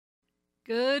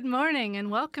Good morning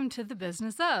and welcome to the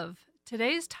Business of.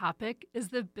 Today's topic is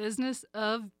the business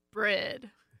of bread.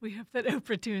 We hope that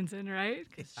Oprah tunes in, right?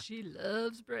 Because she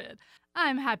loves bread.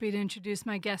 I'm happy to introduce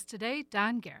my guest today,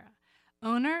 Don Guerra,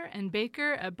 owner and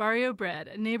baker at Barrio Bread,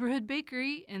 a neighborhood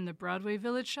bakery in the Broadway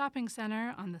Village Shopping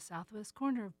Center on the southwest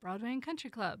corner of Broadway and Country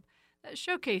Club that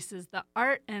showcases the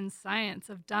art and science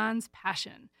of Don's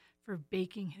passion for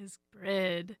baking his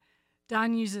bread.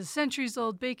 Don uses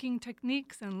centuries-old baking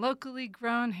techniques and locally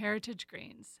grown heritage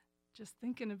grains. Just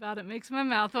thinking about it makes my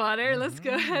mouth water. Let's go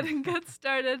ahead and get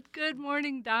started. Good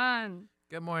morning, Don.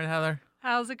 Good morning, Heather.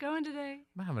 How's it going today?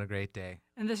 I'm having a great day.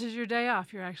 And this is your day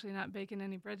off. You're actually not baking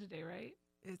any bread today, right?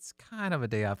 It's kind of a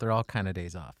day off. They're all kind of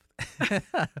days off.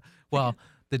 Well,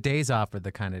 the days off are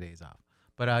the kind of days off.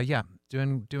 But yeah,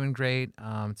 doing great.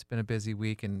 It's been a busy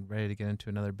week and ready to get into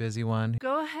another busy one.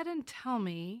 Go ahead and tell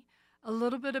me a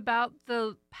little bit about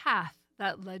the path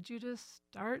that led you to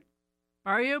start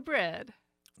Barrio Bread.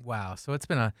 Wow. So it's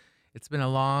been a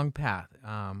long path.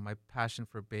 My passion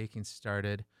for baking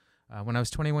started when I was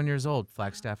 21 years old,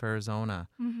 Flagstaff, Arizona.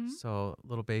 Mm-hmm. So a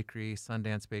little bakery,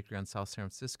 Sundance Bakery on South San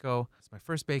Francisco. It's my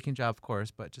first baking job, of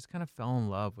course, but just kind of fell in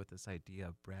love with this idea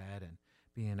of bread and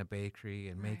being in a bakery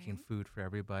and making food for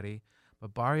everybody.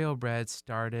 But Barrio Bread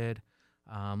started,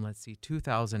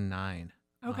 2009.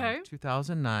 Okay.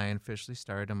 2009 officially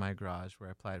started in my garage where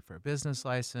I applied for a business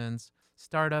license,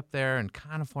 start up there and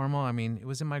kind of formal. I mean, it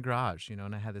was in my garage,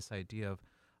 and I had this idea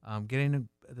of getting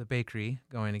the bakery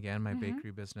going again, my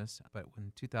bakery business. But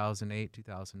in 2008,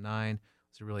 2009, it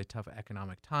was a really tough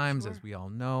economic times, as we all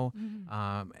know.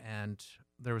 And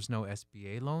there was no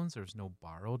SBA loans. There was no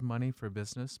borrowed money for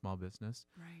business, small business.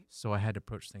 Right. So I had to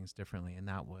approach things differently. And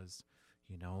that was,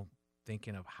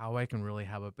 thinking of how I can really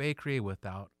have a bakery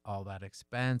without all that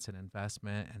expense and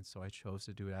investment. And so I chose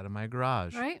to do it out of my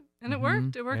garage. Right. And it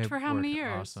worked. It worked for how many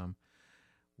years? Awesome.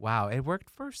 Wow. It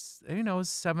worked for,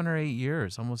 7 or 8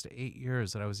 years, almost 8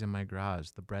 years that I was in my garage,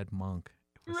 the bread monk.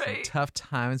 It was some tough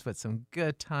times, but some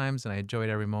good times. And I enjoyed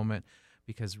every moment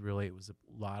because really it was a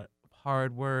lot of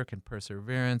hard work and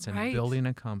perseverance and building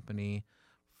a company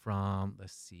from the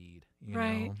seed, you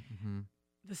know.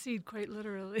 The seed, quite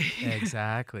literally.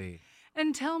 Exactly.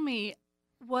 And tell me,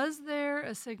 was there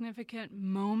a significant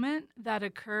moment that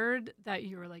occurred that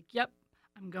you were like, yep,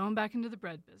 I'm going back into the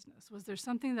bread business? Was there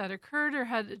something that occurred, or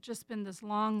had it just been this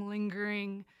long,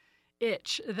 lingering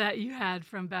itch that you had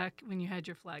from back when you had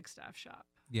your Flagstaff shop?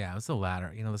 Yeah, it was the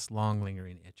latter. This long,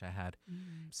 lingering itch I had.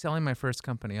 Selling my first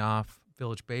company off,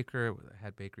 Village Baker,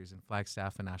 had bakeries in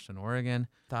Flagstaff and Ashland, Oregon.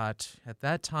 Thought at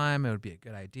that time it would be a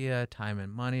good idea, time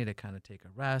and money to kind of take a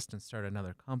rest and start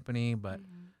another company. But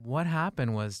what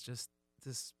happened was just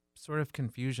this sort of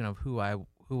confusion of who I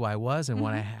was and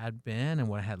what I had been and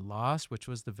what I had lost, which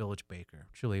was the Village Baker.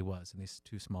 Truly was in these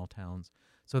two small towns.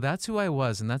 So that's who I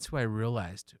was, and that's who I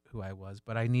realized who I was.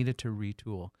 But I needed to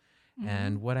retool.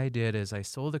 And what I did is I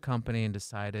sold the company and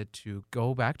decided to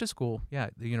go back to school,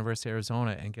 the University of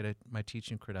Arizona, and get my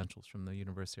teaching credentials from the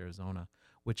University of Arizona,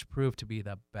 which proved to be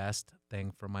the best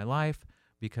thing for my life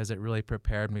because it really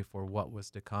prepared me for what was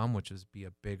to come, which is be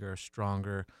a bigger,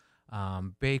 stronger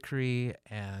bakery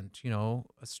and,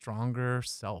 a stronger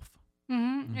self.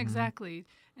 Exactly.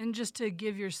 And just to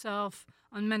give yourself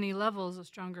on many levels a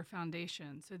stronger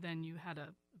foundation. So then you had a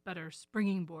better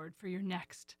springing board for your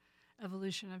next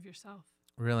evolution of yourself.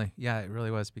 Really? Yeah, it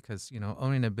really was because,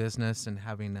 owning a business and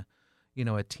having,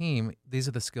 a team, these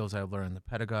are the skills I learned, the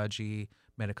pedagogy,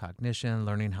 metacognition,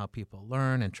 learning how people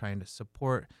learn and trying to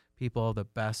support people the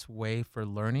best way for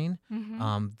learning.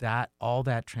 All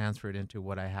that transferred into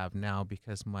what I have now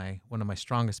because one of my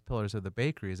strongest pillars of the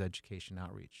bakery is education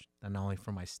outreach, not only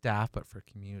for my staff, but for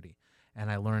community. And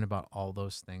I learned about all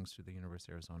those things through the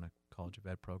University of Arizona College of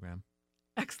Ed program.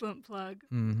 Excellent plug.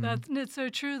 It's so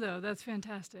true, though. That's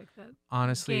fantastic. That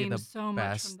honestly the so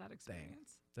best much from that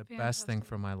experience. The best thing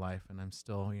for my life, and I'm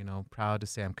still, proud to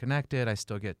say I'm connected. I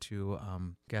still get to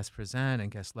guest present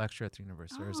and guest lecture at the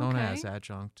University of Arizona as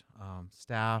adjunct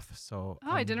staff. So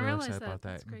I didn't really realize about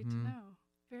that. That's great to know.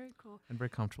 Very cool. And very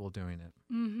comfortable doing it.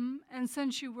 And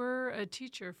since you were a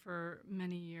teacher for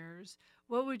many years,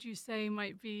 what would you say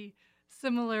might be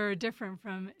similar or different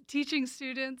from teaching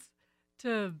students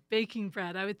to baking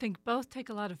bread? I would think both take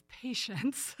a lot of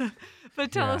patience,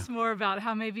 but tell us more about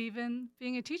how maybe even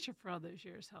being a teacher for all those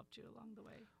years helped you along the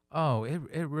way. Oh,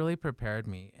 it really prepared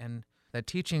me. And that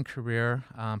teaching career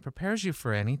prepares you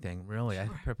for anything, really. It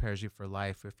prepares you for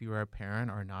life. If you are a parent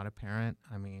or not a parent,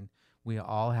 I mean, we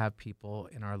all have people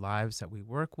in our lives that we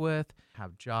work with,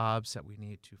 have jobs that we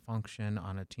need to function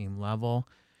on a team level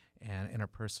and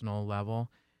interpersonal level.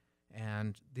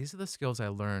 And these are the skills I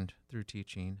learned through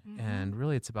teaching. Mhm. And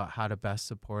really, it's about how to best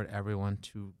support everyone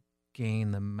to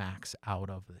gain the max out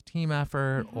of the team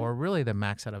effort, Mhm. or really the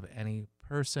max out of any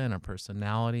person or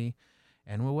personality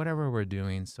and whatever we're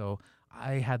doing. So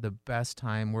I had the best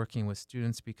time working with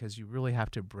students because you really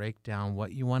have to break down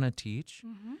what you want to teach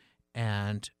Mhm.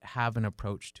 and have an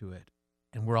approach to it.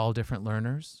 And we're all different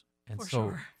learners. And For so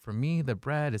sure. for me, the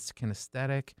bread is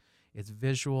kinesthetic, it's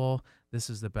visual. This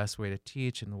is the best way to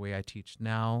teach and the way I teach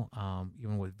now,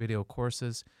 even with video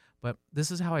courses. But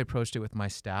this is how I approached it with my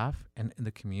staff and in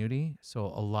the community. So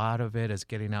a lot of it is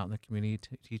getting out in the community,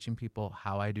 teaching people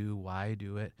how I do, why I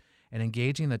do it, and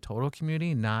engaging the total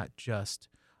community, not just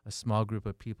a small group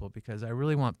of people, because I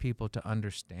really want people to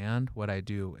understand what I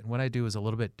do. And what I do is a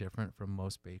little bit different from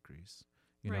most bakeries.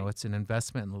 You know, Right. it's an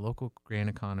investment in the local grain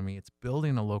economy. It's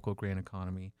building a local grain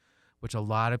economy, which a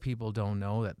lot of people don't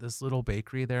know, that this little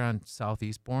bakery there on South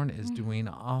Eastbourne is doing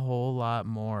Mhm. a whole lot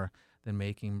more than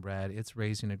making bread. It's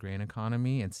raising a grain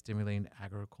economy and stimulating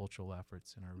agricultural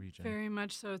efforts in our region. Very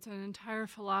much so. It's an entire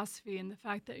philosophy, and the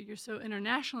fact that you're so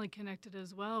internationally connected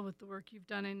as well with the work you've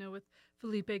done. I know with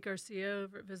Felipe Garcia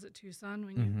over at Visit Tucson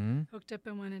when you Mm-hmm. hooked up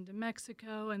and went into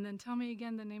Mexico. And then tell me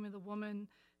again the name of the woman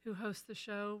who hosts the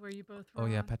show where you both were Oh,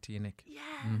 yeah, on. Patinik.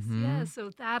 Yes, Mm-hmm. yes. So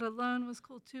that alone was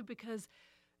cool too, because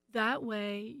that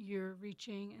way you're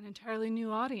reaching an entirely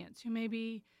new audience who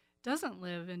maybe doesn't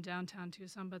live in downtown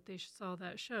Tucson, but they saw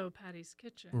that show, Patty's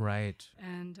Kitchen. Right.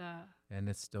 And And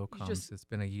it still you comes. just, It's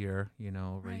been a year,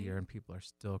 over a right. year, and people are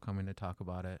still coming to talk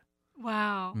about it.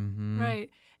 Wow. Mm-hmm. Right.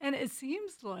 And it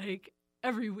seems like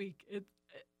every week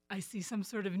I see some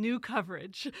sort of new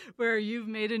coverage where you've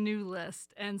made a new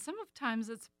list. And sometimes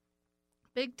it's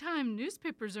big time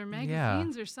newspapers or Yeah.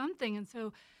 magazines or something. And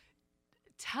so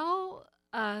tell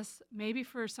us, maybe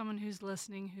for someone who's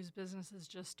listening, whose business is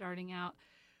just starting out,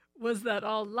 was that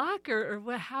all luck, or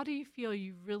how do you feel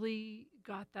you really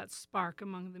got that spark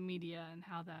among the media and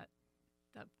how that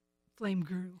flame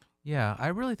grew? Yeah, I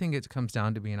really think it comes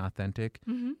down to being authentic,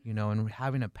 Mm-hmm. and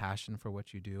having a passion for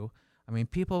what you do. I mean,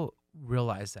 people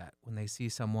realize that when they see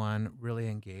someone really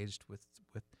engaged with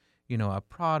a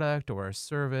product or a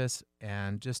service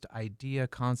and just idea,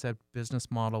 concept,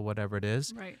 business model, whatever it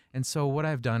is. Right. And so what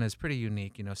I've done is pretty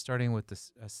unique, starting with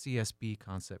this CSB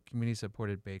concept, community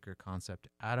supported baker concept,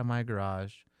 out of my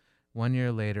garage. 1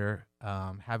 year later,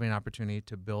 having an opportunity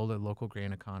to build a local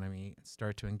grain economy,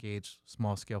 start to engage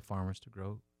small scale farmers to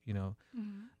grow,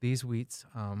 Mm-hmm. these wheats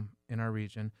in our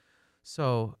region.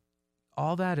 So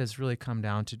all that has really come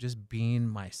down to just being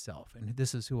myself. And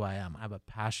this is who I am. I have a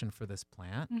passion for this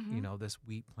plant. Mhm. This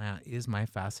wheat plant is my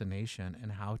fascination,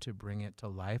 and how to bring it to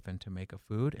life and to make a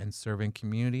food and serving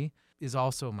community is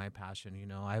also my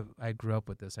passion. I grew up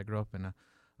with this. I grew up in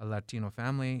a Latino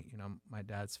family. My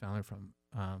dad's family from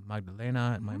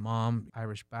Magdalena, and my Mhm. mom,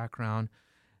 Irish background.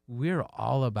 We're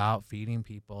all about feeding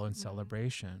people in Mhm.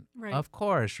 celebration. Right. Of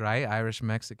course, right? Irish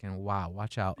Mexican. Wow,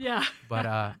 watch out. Yeah.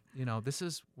 But this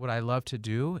is what I love to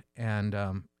do, and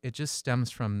it just stems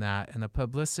from that. And the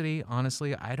publicity,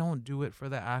 honestly, I don't do it for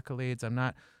the accolades. I'm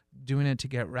not doing it to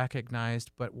get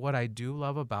recognized. But what I do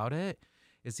love about it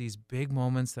is these big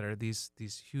moments that are these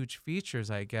huge features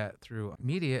I get through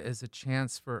media, is a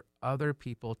chance for other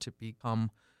people to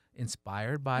become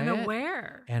inspired by And it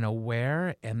aware. and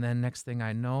aware. And then next thing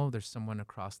I know, there's someone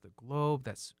across the globe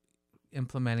that's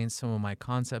implementing some of my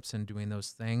concepts and doing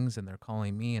those things, and they're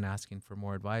calling me and asking for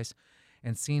more advice.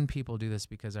 And seeing people do this,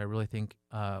 because I really think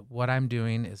what I'm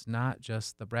doing is not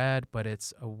just the bread, but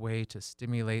it's a way to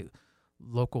stimulate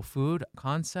local food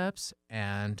concepts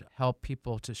and help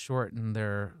people to shorten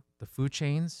the food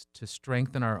chains, to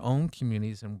strengthen our own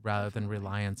communities, and rather than Definitely.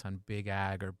 reliance on big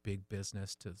ag or big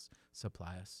business to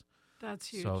supply us. That's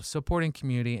huge. So supporting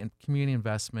community and community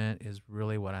investment is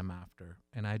really what I'm after.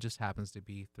 And I just happens to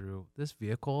be through this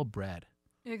vehicle, bread.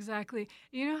 Exactly.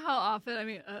 You know how often, I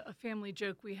mean, a family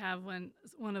joke we have when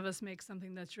one of us makes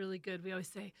something that's really good, we always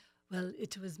say, well,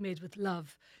 it was made with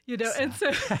love, And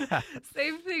so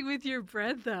same thing with your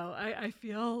bread, though. I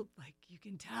feel like you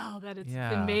can tell that it's Yeah.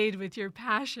 been made with your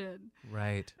passion.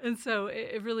 Right. And so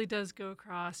it really does go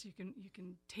across. You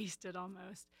can taste it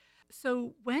almost.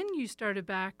 So when you started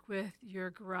back with your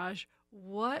garage,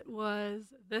 what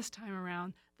was this time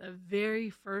around the very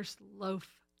first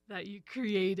loaf that you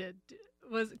created?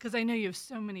 Was because I know you have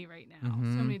so many right now, so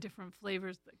Mhm. many different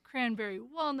flavors, the cranberry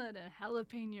walnut and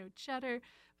jalapeno cheddar.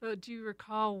 But do you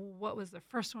recall what was the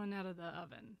first one out of the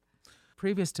oven?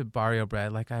 Previous to Barrio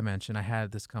Bread, like I mentioned, I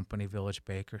had this company, Village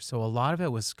Baker. So a lot of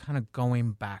it was kind of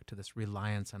going back to this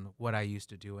reliance on what I used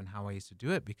to do and how I used to do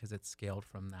it, because it scaled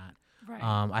from that. Right.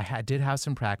 I did have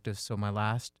some practice. So my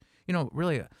last,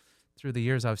 really through the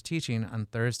years I was teaching on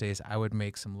Thursdays, I would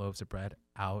make some loaves of bread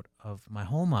out of my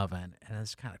home oven. And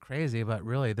it's kind of crazy, but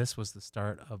really this was the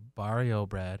start of Barrio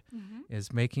Bread,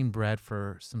 is making bread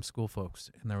for some school folks.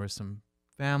 And there were some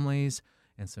families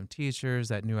and some teachers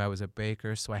that knew I was a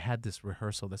baker. So I had this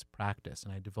rehearsal, this practice,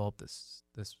 and I developed this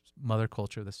mother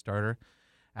culture, the starter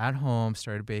at home,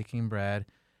 started baking bread.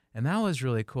 And that was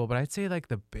really cool. But I'd say like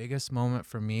the biggest moment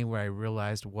for me where I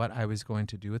realized what I was going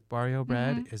to do with Barrio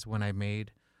Bread is when I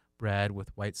made bread with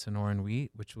white Sonoran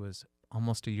wheat, which was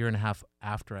almost a year and a half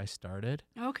after I started.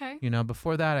 Okay. You know,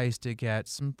 before that, I used to get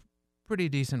some pretty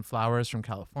decent flours from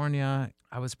California.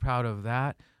 I was proud of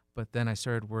that. But then I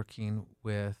started working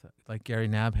with like Gary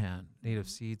Nabhan, Native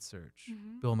Seed Search,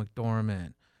 Bill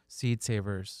McDormand, Seed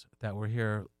Savers that were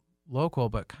here local,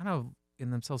 but kind of in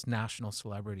themselves national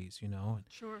celebrities, you know.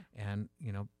 Sure. And,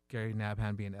 you know, Gary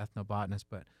Nabhan being an ethnobotanist.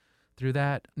 But through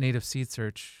that Native Seed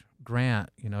Search grant,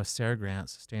 you know, SARE grant,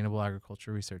 Sustainable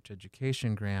Agriculture Research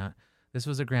Education grant, this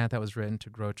was a grant that was written to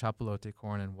grow chapalote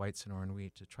corn and white Sonoran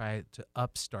wheat to try to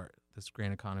upstart this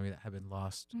grain economy that had been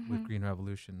lost with Green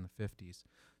Revolution in the 50s.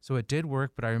 So it did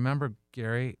work, but I remember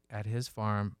Gary at his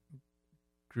farm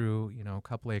grew, you know, a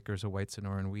couple acres of white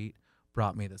Sonoran wheat,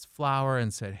 brought me this flour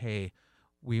and said, hey,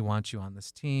 we want you on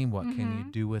this team. What can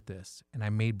you do with this? And I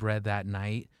made bread that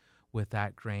night with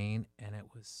that grain, and it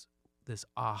was this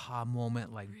aha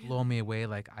moment, like blow me away.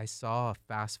 Like I saw a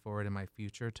fast forward in my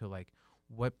future to like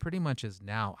what pretty much is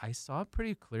now. I saw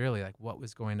pretty clearly like what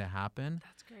was going to happen.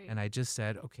 That's great. And I just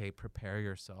said, okay, prepare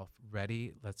yourself,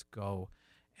 ready, let's go.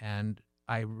 And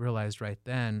I realized right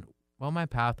then, well, my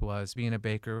path was being a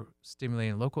baker,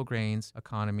 stimulating local grains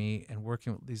economy and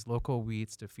working with these local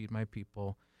wheats to feed my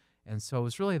people. And so it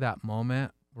was really that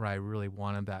moment where I really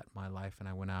wanted that in my life, and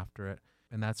I went after it.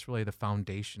 And that's really the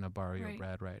foundation of Barrio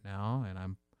Bread right now. And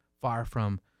I'm far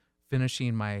from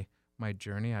finishing my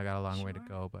journey. I got a long way to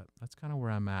go, but that's kind of where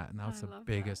I'm at. And that was the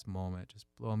biggest moment, just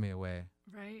blew me away.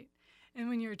 Right. And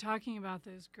when you were talking about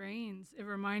those grains, it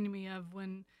reminded me of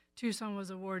when Tucson was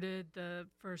awarded the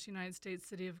first United States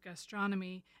City of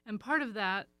Gastronomy. And part of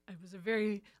that, it was a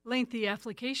very lengthy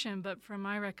application, but from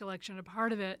my recollection, a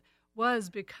part of it was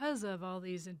because of all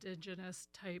these indigenous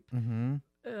type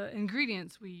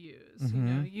ingredients we use, you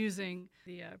know, using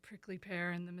the prickly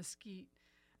pear and the mesquite,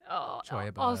 all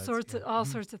sorts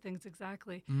of things,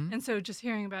 exactly. And so just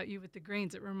hearing about you with the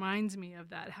grains, it reminds me of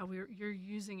that, how you're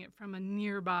using it from a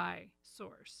nearby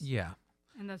source. Yeah.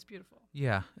 And that's beautiful.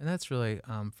 Yeah. And that's really,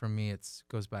 for me, it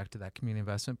goes back to that community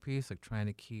investment piece, like trying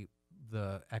to keep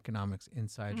the economics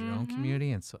inside your own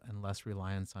community and less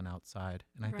reliance on outside.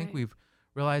 And I think we've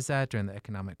realized that during the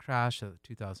economic crash of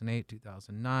 2008,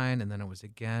 2009, and then it was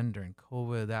again during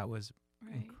COVID. That was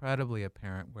incredibly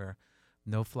apparent, where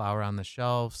no flour on the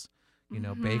shelves, you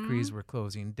know, bakeries were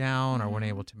closing down or weren't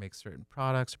able to make certain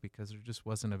products because there just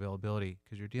wasn't availability,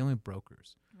 because you're dealing with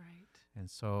brokers. Right. And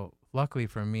so luckily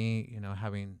for me, you know,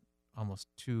 having almost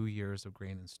 2 years of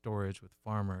grain in storage with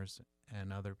farmers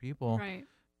and other people,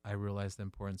 I realized the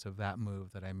importance of that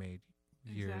move that I made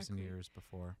years and years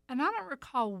before. And I don't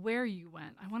recall where you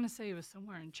went. I want to say it was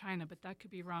somewhere in China, but that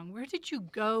could be wrong. Where did you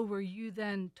go where you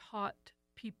then taught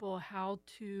people how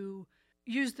to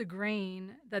use the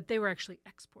grain that they were actually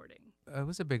exporting? It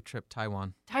was a big trip,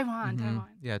 Taiwan. Taiwan.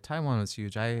 Yeah, Taiwan was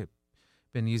huge. I've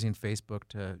been using Facebook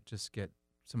to just get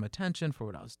some attention for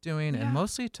what I was doing, and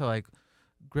mostly to like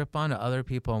grip onto other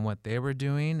people and what they were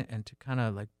doing, and to kind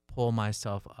of like pull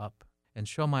myself up and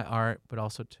show my art, but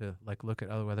also to like look at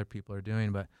what other people are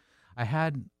doing. But I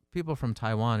had people from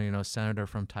Taiwan, you know, senator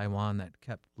from Taiwan, that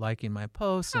kept liking my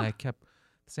posts, and I kept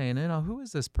saying, you know, who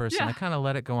is this person? I kind of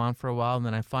let it go on for a while, and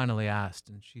then I finally asked,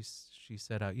 and she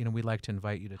said, you know, we'd like to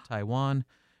invite you to Taiwan,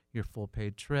 your full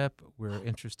paid trip. We're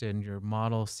interested in your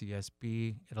model,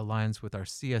 CSB. It aligns with our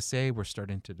CSA. We're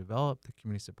starting to develop the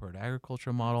community supported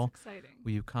agriculture model. That's exciting.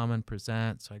 Will you come and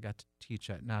present? So I got to teach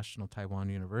at National Taiwan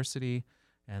University,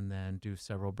 and then do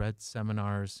several bread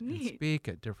seminars and speak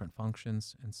at different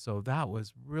functions. And so that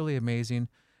was really amazing.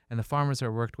 And the farmers I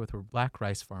worked with were black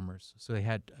rice farmers. So they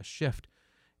had a shift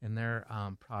in their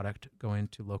product going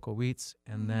to local wheats.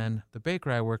 And then the baker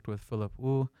I worked with, Philip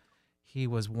Wu, he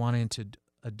was wanting to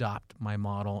adopt my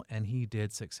model, and he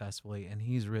did successfully. And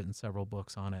he's written several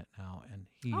books on it now. And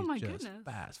he just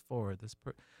fast forward.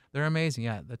 They're amazing.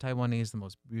 Yeah, the Taiwanese, the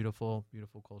most beautiful,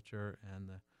 beautiful culture. And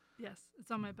yes,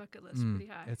 it's on my bucket list pretty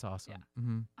high. It's awesome.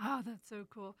 Yeah. Oh, that's so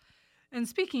cool. And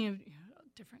speaking of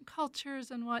different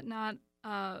cultures and whatnot,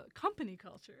 company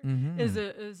culture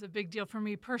is a big deal for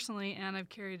me personally, and I've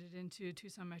carried it into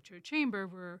Tucson Metro Chamber,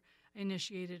 where I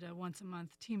initiated a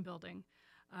once-a-month team building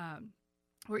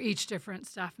where each different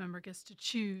staff member gets to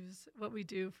choose what we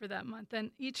do for that month.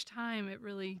 And each time it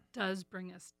really does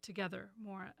bring us together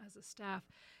more as a staff.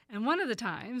 And one of the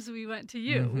times we went to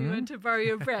you, we went to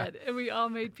Barrio Bread, and we all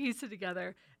made pizza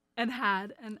together and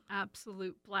had an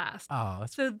absolute blast. Oh,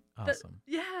 that's So awesome.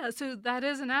 so that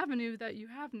is an avenue that you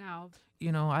have now.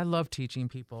 You know, I love teaching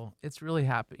people. It's really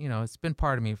it's been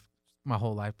part of me my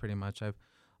whole life pretty much.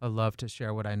 I love to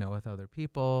share what I know with other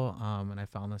people. And I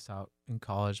found this out in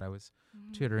college. I was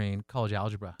tutoring college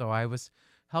algebra. So I was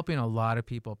helping a lot of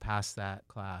people pass that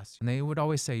class. And they would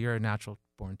always say, you're a natural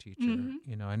born teacher.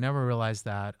 You know, I never realized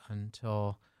that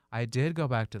until I did go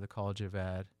back to the College of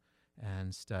Ed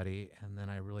and study. And then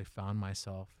I really found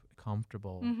myself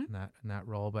comfortable in that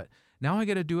role. But now I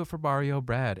get to do it for Barrio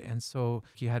Bread. And so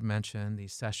you had mentioned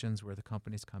these sessions where the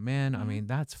companies come in. I mean,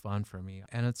 that's fun for me.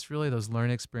 And it's really those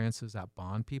learning experiences that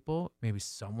bond people. Maybe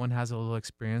someone has a little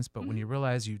experience, but when you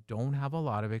realize you don't have a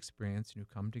lot of experience and you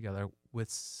come together with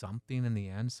something in the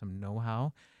end, some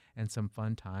know-how and some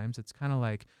fun times, it's kind of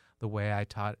like the way I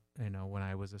taught, when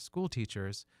I was a school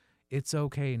teachers. It's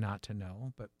okay not to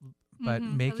know, but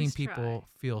making people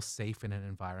feel safe in an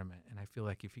environment. And I feel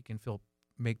like if you can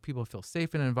make people feel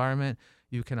safe in an environment,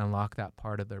 you can unlock that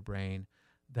part of their brain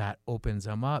that opens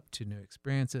them up to new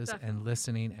experiences and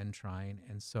listening and trying.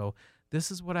 And so this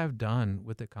is what I've done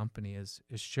with the company is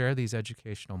share these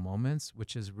educational moments,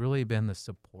 which has really been the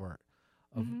support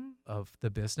of the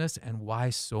business and why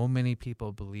so many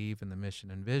people believe in the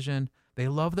mission and vision. They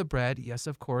love the bread, yes,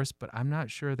 of course, but I'm not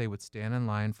sure they would stand in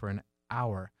line for an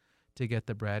hour to get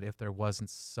the bread if there wasn't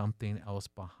something else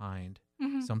behind,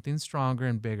 something stronger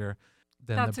and bigger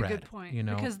than the bread. That's a good point,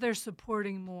 because they're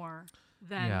supporting more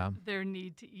than their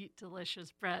need to eat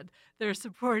delicious bread. They're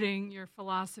supporting your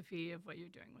philosophy of what you're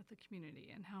doing with the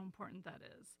community and how important that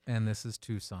is. And this is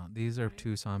Tucson. These are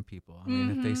Tucson people. I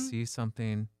mean, if they see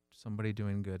somebody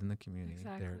doing good in the community,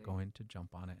 they're going to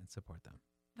jump on it and support them.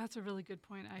 That's a really good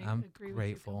point. I'm agree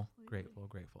grateful, with you.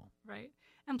 grateful. Right.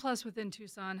 And plus within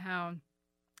Tucson, how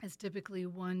it's typically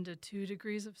 1 to 2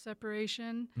 degrees of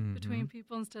separation between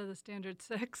people instead of the standard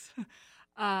 6,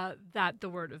 that the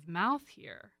word of mouth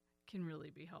here can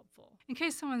really be helpful. In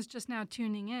case someone's just now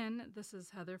tuning in, this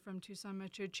is Heather from Tucson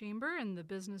Metro Chamber and the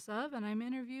Business of, and I'm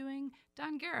interviewing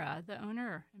Don Guerra, the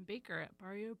owner and baker at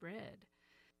Barrio Bread.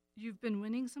 You've been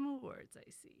winning some awards,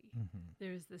 I see.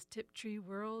 There's this Tiptree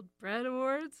World Bread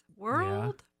Awards. Bread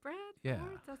Awards?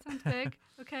 That sounds big.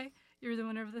 Okay. You're the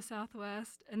winner of the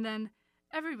Southwest. And then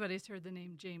everybody's heard the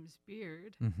name James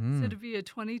Beard. So to be a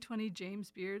 2020 James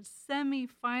Beard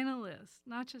semi-finalist,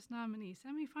 not just nominee,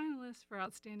 semi-finalist for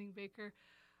Outstanding Baker.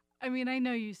 I mean, I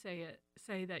know you say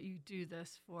that you do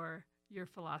this for your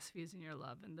philosophies and your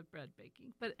love in the bread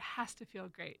baking, but it has to feel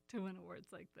great to win awards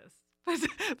like this.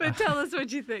 But tell us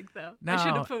what you think, though. No. I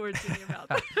should have put words in your mouth.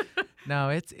 No,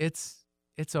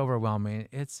 it's overwhelming.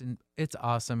 It's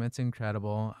awesome. It's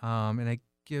incredible. And it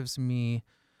gives me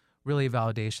really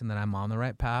validation that I'm on the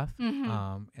right path.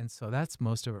 And so that's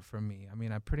most of it for me. I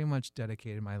mean, I pretty much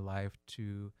dedicated my life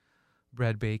to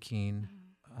bread baking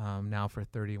now for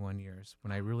 31 years.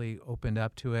 When I really opened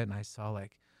up to it and I saw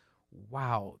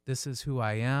wow, this is who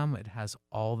I am. It has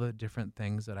all the different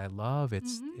things that I love.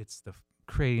 It's the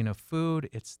creating of food,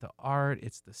 it's the art,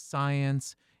 it's the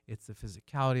science, it's the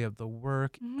physicality of the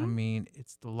work. I mean,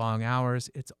 it's the long hours.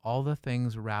 It's all the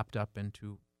things wrapped up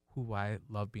into who I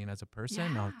love being as a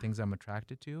person, all the things I'm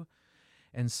attracted to.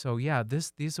 And so,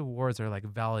 these awards are like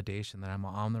validation that I'm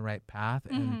on the right path.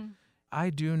 And I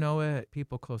do know it.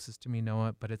 People closest to me know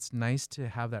it, but it's nice to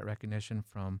have that recognition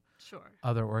from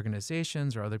other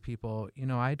organizations or other people.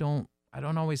 I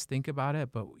don't always think about it,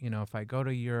 but if I go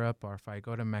to Europe or if I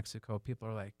go to Mexico, people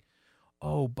are like,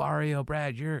 "Oh, Barrio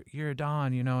Bread, you're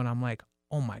Don," and I'm like,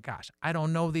 "Oh my gosh, I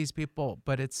don't know these people,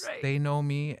 but they know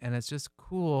me," and it's just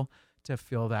cool to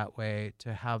feel that way,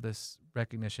 to have this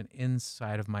recognition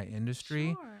inside of my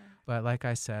industry. But like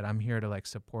I said, I'm here to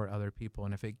support other people,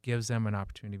 and if it gives them an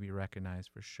opportunity to be recognized,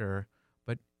 for sure.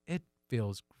 But it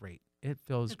feels great. It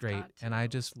feels great, and I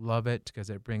just love it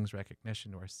because it brings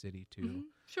recognition to our city too.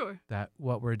 That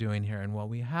what we're doing here and what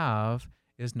we have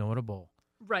is notable.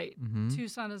 Right.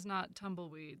 Tucson is not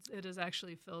tumbleweeds. It is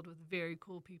actually filled with very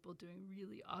cool people doing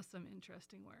really awesome,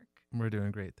 interesting work. We're doing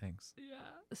great things. Yeah.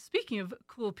 Speaking of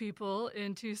cool people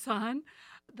in Tucson,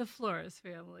 the Flores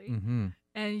family.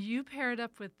 And you paired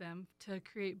up with them to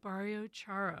create Barrio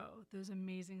Charro, those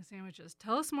amazing sandwiches.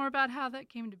 Tell us more about how that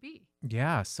came to be.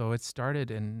 Yeah. So it started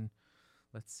in,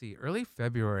 early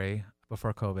February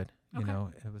before COVID.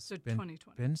 It was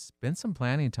 2020. Been some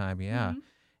planning time.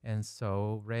 And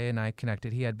so Ray and I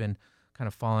connected. He had been kind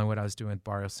of following what I was doing with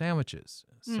Barrio Sandwiches.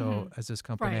 So as this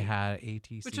company Right. had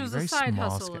ATC, Which was very a side small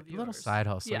hustle scale, of little yours. side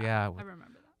hustle, Yeah, with, I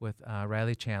remember that. with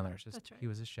Riley Chandler. Just That's right. he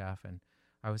was a chef, and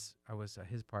I was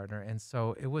his partner, and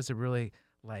so it was a really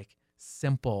like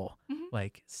simple Mhm.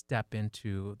 like step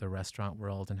into the restaurant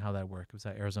world and how that worked. It was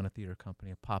at Arizona Theater Company,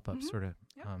 a pop-up Mhm. sort of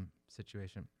Yep.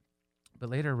 situation. But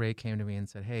later Ray came to me and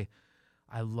said, "Hey,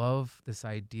 I love this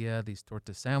idea, these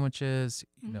torta sandwiches.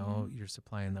 You know, Mhm. you're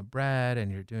supplying the bread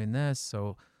and you're doing this.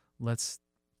 So let's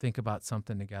think about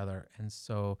something together." And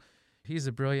so he's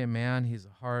a brilliant man. He's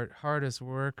the hardest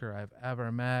worker I've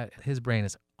ever met. His brain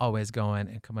is always going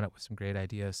and coming up with some great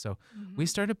ideas. So we Mhm.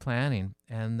 started planning,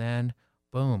 and then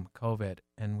boom, COVID.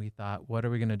 And we thought, what are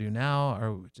we going to do now?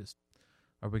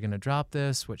 Are we going to drop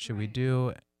this? What should we Right.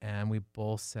 do? And we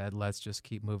both said, let's just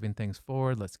keep moving things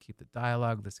forward. Let's keep the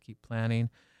dialogue. Let's keep planning.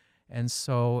 And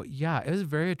so, yeah, it was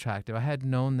very attractive. I had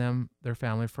known their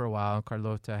family for a while.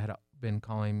 Carlota had been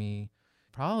calling me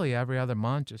probably every other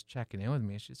month, just checking in with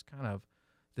me. She's kind of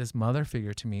this mother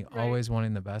figure to me, Right. always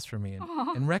wanting the best for me,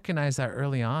 Aw. and recognize that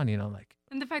early on, like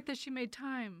And the fact that she made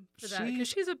time for that, because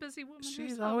she's a busy woman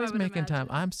she's herself, I always would making time.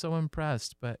 imagine. I'm so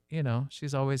impressed, but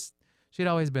she'd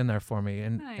always been there for me,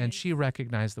 and she Nice.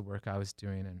 recognized the work I was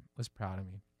doing and was proud of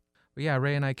me. But yeah,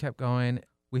 Ray and I kept going.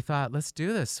 We thought, let's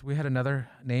do this. We had another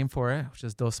name for it, which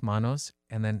is Dos Manos,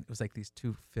 and then it was like these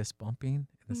two fists bumping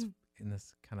Mm. in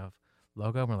this kind of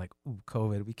logo. And we're like, ooh,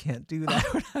 COVID, we can't do that.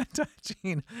 We're not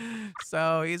touching.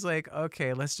 So he's like,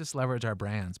 okay, let's just leverage our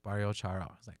brands, Barrio Charo.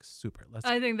 I was like, super, let's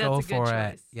I think go that's a good for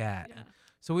it. choice. Yeah. Yeah.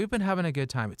 So we've been having a good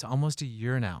time. It's almost a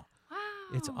year now. Wow.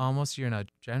 It's almost a year now.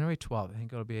 January 12th, I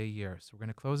think it'll be a year. So we're going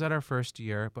to close out our first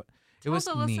year, but it Tell was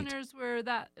the neat. listeners where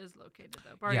that is located,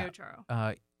 though. Barrio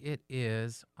Charo. It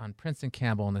is on Prince and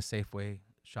Campbell in the Safeway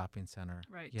Shopping Center.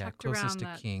 Right, Yeah, tucked closest to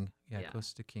around that- King. Yeah, yeah.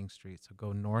 closest to King Street. So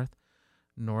go north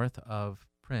of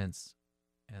Prince,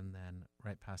 and then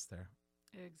right past there.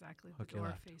 Exactly. The Hook you door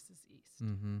left. faces east.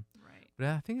 Mm-hmm. Right. But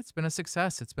I think it's been a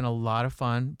success. It's been a lot of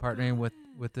fun partnering with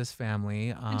Good. this family.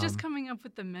 And just coming up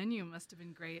with the menu must have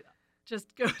been great. Just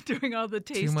doing all the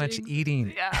tastings. too much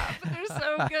eating. Yeah, but they're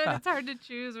so good. It's hard to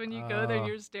choose when you go there and Oh.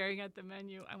 you're staring at the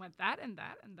menu. I want that and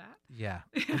that and that. Yeah,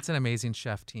 it's an amazing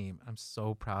chef team. I'm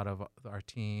so proud of our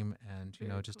team, and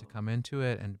Very just to cool. come into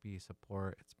it and be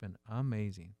support. It's been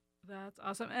amazing. That's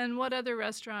awesome. And what other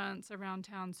restaurants around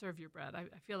town serve your bread? I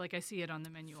feel like I see it on the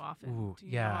menu often. Ooh, Do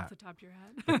you know yeah. off the top of your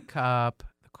The head? Cup,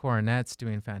 the Coronet's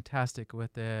doing fantastic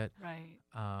with it. Right.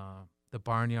 The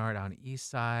Barnyard on East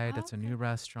Side, that's a Okay. new Oh,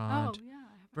 restaurant. yeah. I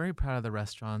haven't- Very proud of the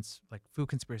restaurants. Like Food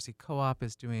Conspiracy Co-op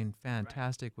is doing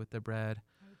fantastic with the bread.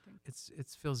 I would think. It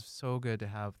feels so good to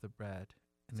have the bread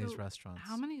in these So restaurants.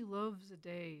 How many loaves a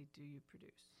day do you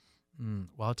produce?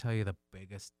 Well, I'll tell you the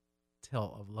biggest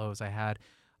tilt of loaves I had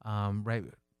right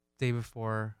day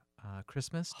before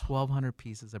Christmas, 1,200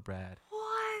 pieces of bread.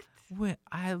 What?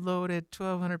 I loaded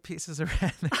 1,200 pieces of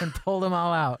bread and pulled them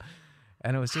all out.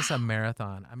 And it was just a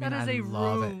marathon. I mean, That is I a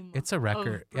love it. room It's a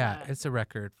record. of Yeah, bread. it's a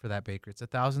record for that bakery. It's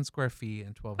 1,000 square feet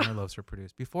and 1,200 loaves were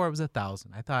produced. Before it was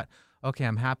 1,000. I thought, okay,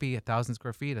 I'm happy. 1,000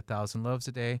 square feet, 1,000 loaves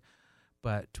a day.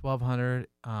 But 1,200,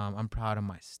 I'm proud of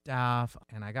my staff.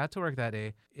 And I got to work that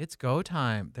day. It's go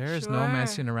time. There is no Sure.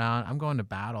 messing around. I'm going to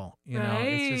battle.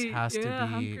 It just has yeah,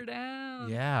 to be. hunker down.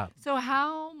 Yeah. So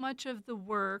how much of the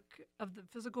work, of the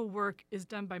physical work, is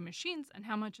done by machines and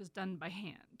how much is done by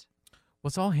hand? Well,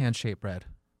 it's all hand-shaped bread.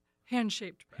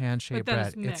 Hand-shaped bread. Hand-shaped then bread.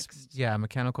 it's mixed.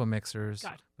 Mechanical mixers.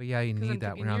 Got it. But yeah, you 'Cause I'm need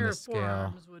that thinking when you're on your the scale.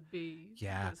 forearms would be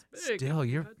Yeah, this big still, if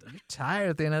you you're had to- tired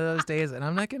at the end of those days, and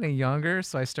I'm not getting younger,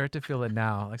 so I start to feel it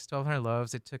now. Like 1,200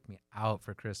 loaves, it took me out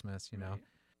for Christmas, Right.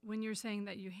 When you're saying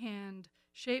that you hand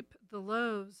shape the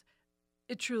loaves,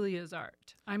 it truly is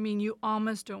art. I mean, you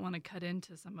almost don't want to cut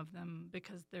into some of them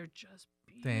because they're just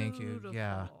beautiful. Thank you.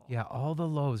 Yeah, all the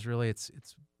loaves, really, it's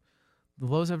the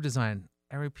loaves I've designed.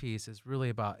 Every piece is really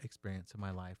about experience in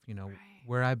my life. Right.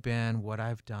 Where I've been, what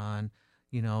I've done.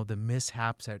 The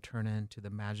mishaps that turn into the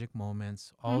magic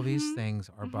moments. All these Mhm. things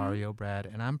are Mhm. Barrio bread,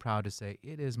 and I'm proud to say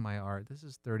it is my art. This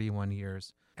is 31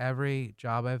 years. Every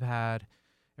job I've had,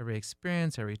 every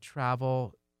experience, every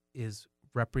travel is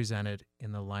represented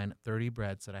in the 30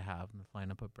 breads that I have in the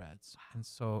lineup of breads. And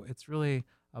so it's really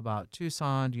about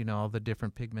Tucson, all the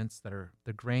different pigments that are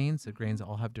the grains. The grains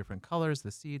all have different colors,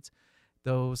 the seeds.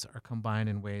 Those are combined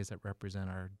in ways that represent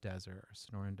our desert, our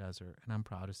Sonoran desert. And I'm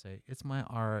proud to say it's my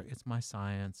art, it's my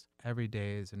science. Every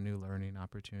day is a new learning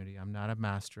opportunity. I'm not a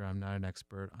master, I'm not an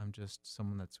expert. I'm just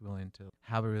someone that's willing to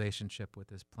have a relationship with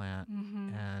this plant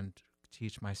Mhm. and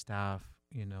teach my staff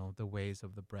the ways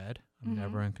of the bread. I'm Mhm.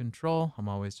 never in control. I'm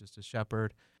always just a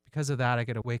shepherd. Because of that, I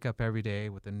get to wake up every day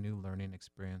with a new learning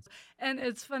experience. And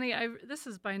it's funny, this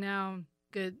is by now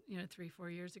good, 3-4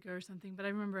 years ago or something, but I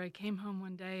remember I came home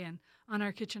one day and on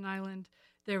our kitchen island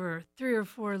there were 3 or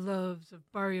 4 loaves of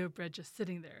Barrio bread just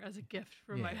sitting there as a gift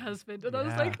for my Yeah. husband, and I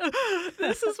was Yeah. like,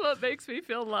 this is what makes me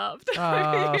feel loved.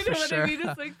 Oh, you for know what sure. I mean?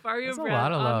 It's like Barrio That's a bread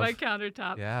lot of on my love.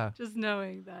 countertop. Yeah. Just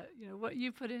knowing that, what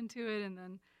you put into it and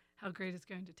then how great it's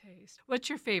going to taste. What's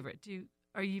your favorite?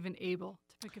 Are you even able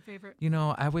to pick a favorite?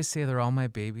 I always say they're all my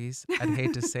babies. I'd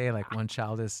hate to say like one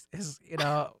child is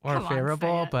more Come on,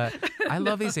 favorable, say but it. I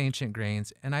love No. these ancient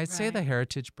grains. And I'd say the Right.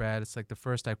 heritage bread, it's like the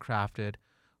first I've crafted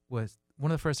was one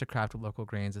of the first I crafted with local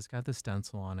grains. It's got the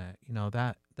stencil on it.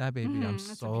 That baby I'm That's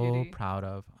a so beauty. proud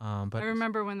of. But I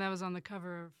remember when that was on the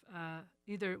cover of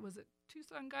either was it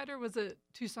Tucson Guide or was it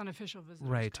Tucson Official Visitors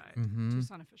right. Guide? Mm-hmm.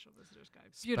 Tucson Official Visitors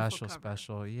Guide. Beautiful cover.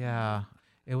 Special. Yeah.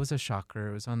 It was a shocker.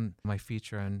 It was on my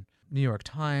feature in New York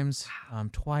Times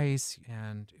twice.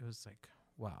 And it was like,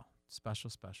 wow,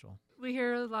 special. We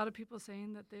hear a lot of people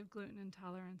saying that they have gluten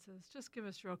intolerances. Just give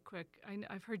us real quick.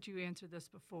 I've heard you answer this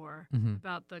before Mm-hmm.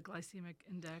 about the glycemic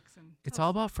index. And It's tell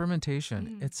all us- about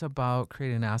fermentation. Mhm. It's about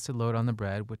creating an acid load on the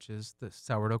bread, which is the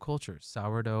sourdough culture.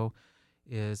 Sourdough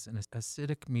is an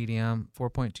acidic medium,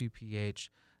 4.2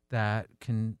 pH, that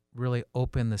can really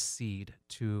open the seed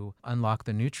to unlock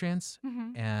the nutrients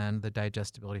Mhm. and the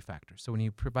digestibility factor. So when you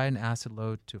provide an acid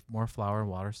load to more flour,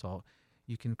 water, salt,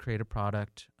 you can create a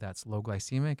product that's low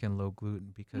glycemic and low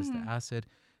gluten because Mhm. the acid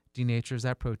denatures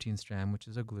that protein strand, which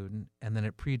is a gluten, and then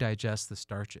it pre-digests the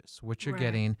starches. So what you're Right.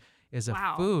 getting is a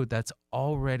Wow. food that's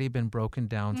already been broken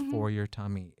down Mhm. for your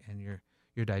tummy and your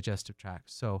digestive tract.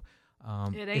 So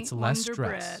It it's ain't less Wonder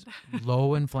stress, Bread.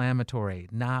 low inflammatory,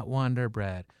 not Wonder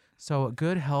Bread. So a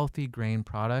good, healthy grain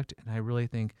product, and I really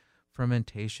think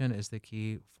fermentation is the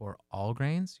key for all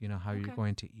grains, how you're Okay.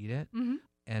 going to eat it. Mhm.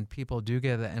 And people do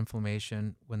get that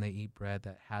inflammation when they eat bread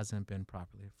that hasn't been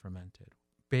properly fermented.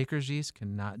 Baker's yeast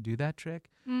cannot do that trick.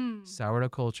 Mm. Sourdough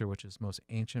culture, which is most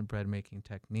ancient bread making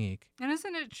technique. And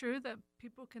isn't it true that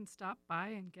people can stop by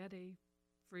and get a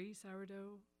free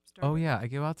sourdough starter? Oh yeah, I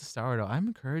give out the sourdough. I'm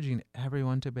encouraging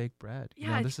everyone to bake bread.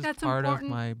 Yeah, I This think is that's part of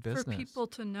important my for business. people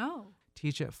to know.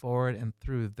 Teach it forward, and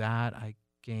through that, I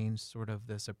gain sort of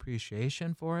this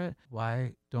appreciation for it.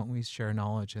 Why don't we share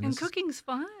knowledge? And cooking's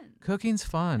fun. Cooking's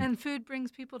fun. And food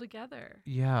brings people together.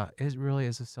 Yeah, it really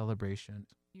is a celebration.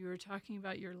 You were talking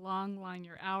about your long line,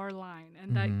 your hour line,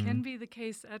 and that can Mhm. be the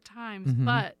case at times, Mhm.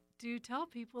 but do tell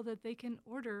people that they can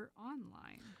order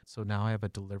online. So now I have a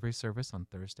delivery service on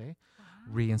Thursday. Wow.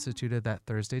 Reinstituted that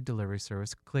Thursday delivery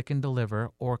service. Click and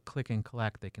deliver or click and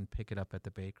collect. They can pick it up at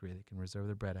the bakery. They can reserve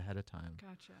the bread ahead of time.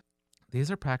 Gotcha.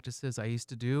 These are practices I used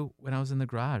to do when I was in the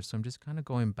garage. So I'm just kind of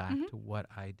going back Mhm. to what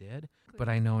I did. But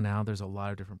I know now there's a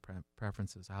lot of different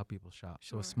preferences how people shop.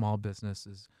 So Sure. a small business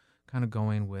is kind of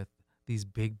going with these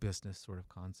big business sort of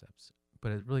concepts.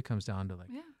 But it really comes down to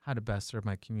Yeah, how to best serve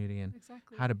my community and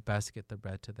exactly. how to best get the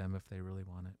bread to them if they really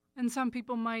want it. And some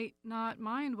people might not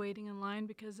mind waiting in line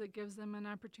because it gives them an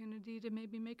opportunity to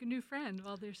maybe make a new friend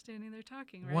while they're standing there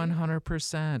talking, right?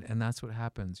 100%. And that's what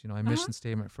happens. My Uh-huh. mission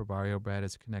statement for Barrio Bread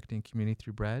is connecting community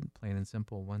through bread, plain and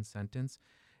simple, one sentence.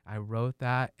 I wrote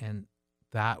that, and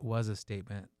that was a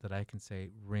statement that I can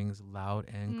say rings loud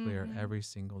and clear Mhm. every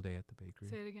single day at the bakery.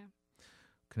 Say it again.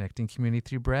 Connecting community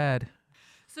through bread.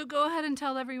 So go ahead and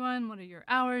tell everyone what are your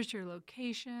hours, your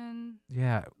location,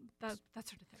 Yeah. that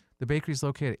sort of thing. The bakery is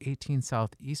located at 18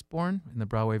 South Eastbourne in the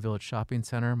Broadway Village Shopping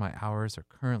Center. My hours are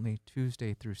currently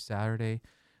Tuesday through Saturday,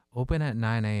 open at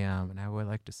 9 a.m. And I would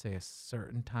like to say a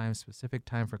certain time, specific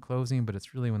time for closing, but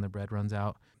it's really when the bread runs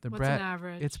out. The What's bread, an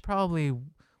average? it's probably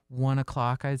 1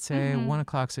 o'clock, I'd say. Mhm. 1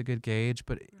 o'clock's a good gauge,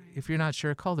 but Right. if you're not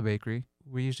sure, call the bakery.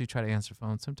 We usually try to answer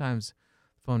phones. Sometimes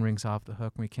the phone rings off the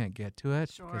hook and we can't get to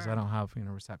it because Sure. I don't have a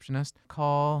receptionist.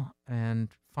 Call and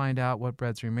find out what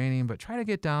bread's remaining, but try to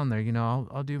get down there.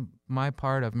 I'll do my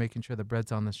part of making sure the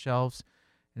bread's on the shelves,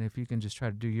 and if you can just try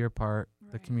to do your part,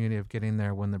 the Right. community of getting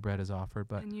there when the bread is offered.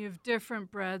 But And you have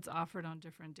different breads offered on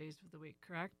different days of the week,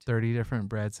 correct? 30 different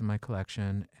breads in my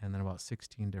collection, and then about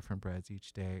 16 different breads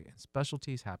each day, and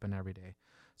specialties happen every day.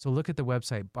 So look at the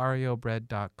website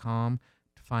barriobread.com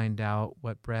to find out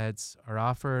what breads are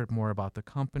offered, more about the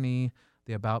company.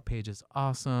 The About page is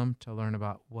awesome to learn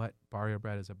about what Barrio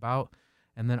Bread is about.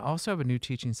 And then also have a new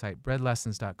teaching site,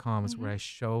 breadlessons.com, is where I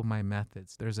show my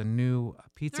methods. There's a new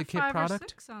pizza There are kit 5 product. or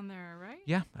 6 on there, right?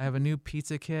 Yeah, I have a new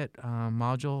pizza kit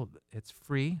module. It's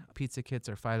free. Pizza kits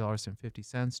are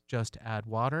 $5.50 just to add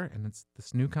water. And it's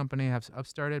this new company I've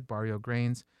upstarted, Barrio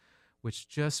Grains, which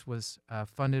just was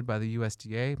funded by the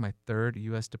USDA, my third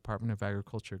U.S. Department of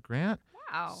Agriculture grant.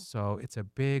 Wow. So it's a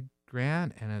big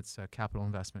grant, and it's a capital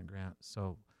investment grant.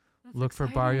 So That's look for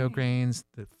Barrio exciting. grains.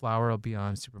 The flour will be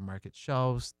on supermarket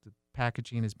shelves. The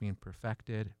packaging is being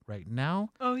perfected right now.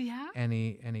 Oh, yeah?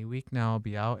 Any week now, will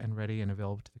be out and ready and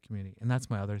available to the community. And that's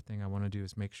my other thing I want to do,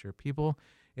 is make sure people,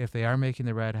 if they are making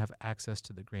the bread, have access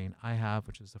to the grain I have,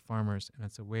 which is the farmers. And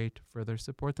it's a way to further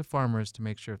support the farmers, to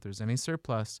make sure if there's any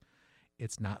surplus,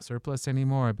 it's not surplus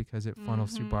anymore, because it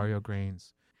funnels through Mhm. Barrio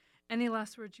grains. Any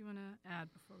last words you want to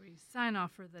add before we sign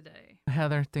off for the day?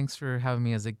 Heather, thanks for having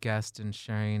me as a guest and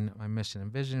sharing my mission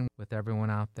and vision with everyone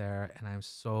out there. And I'm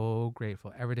so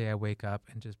grateful. Every day I wake up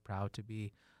and just proud to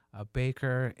be a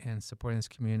baker and supporting this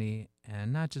community,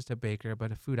 and not just a baker,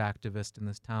 but a food activist in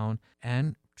this town.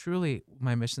 And truly,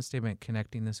 my mission statement,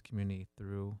 connecting this community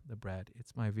through the bread.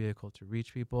 It's my vehicle to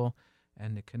reach people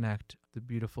and to connect the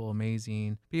beautiful,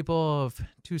 amazing people of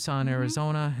Tucson, Mhm.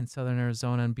 Arizona, and Southern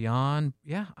Arizona and beyond.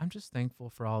 Yeah, I'm just thankful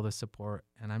for all the support,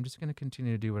 and I'm just going to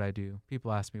continue to do what I do.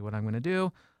 People ask me what I'm going to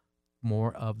do.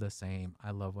 More of the same.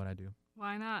 I love what I do.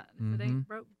 Why not? If it ain't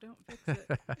broke, don't fix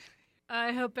it.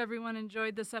 I hope everyone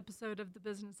enjoyed this episode of The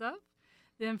Business of.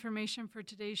 The information for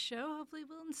today's show hopefully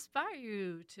will inspire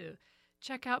you to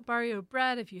check out Barrio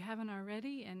Bread if you haven't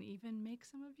already, and even make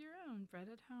some of your own bread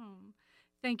at home.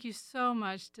 Thank you so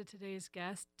much to today's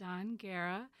guest, Don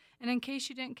Guerra. And in case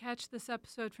you didn't catch this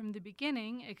episode from the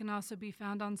beginning, it can also be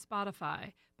found on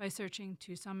Spotify by searching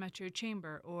Tucson Metro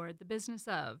Chamber or The Business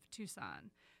of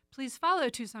Tucson. Please follow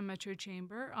Tucson Metro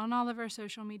Chamber on all of our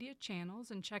social media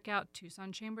channels, and check out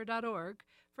TucsonChamber.org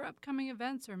for upcoming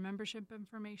events or membership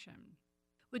information.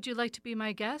 Would you like to be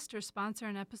my guest or sponsor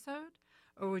an episode?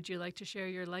 Or would you like to share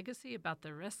your legacy about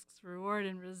the risks, reward,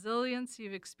 and resilience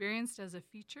you've experienced as a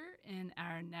feature in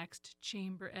our next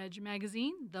Chamber Edge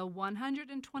magazine, the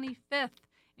 125th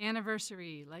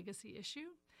anniversary legacy issue?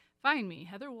 Find me,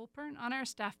 Heather Wolpern, on our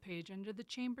staff page under the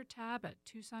Chamber tab at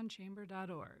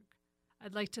TucsonChamber.org.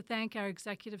 I'd like to thank our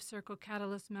Executive Circle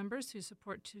Catalyst members who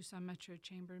support Tucson Metro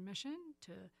Chamber mission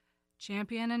to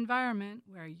champion environment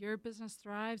where your business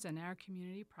thrives and our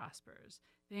community prospers.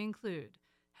 They include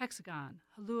Hexagon,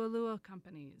 Halualua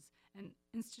Companies, and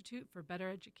Institute for Better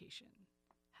Education.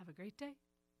 Have a great day.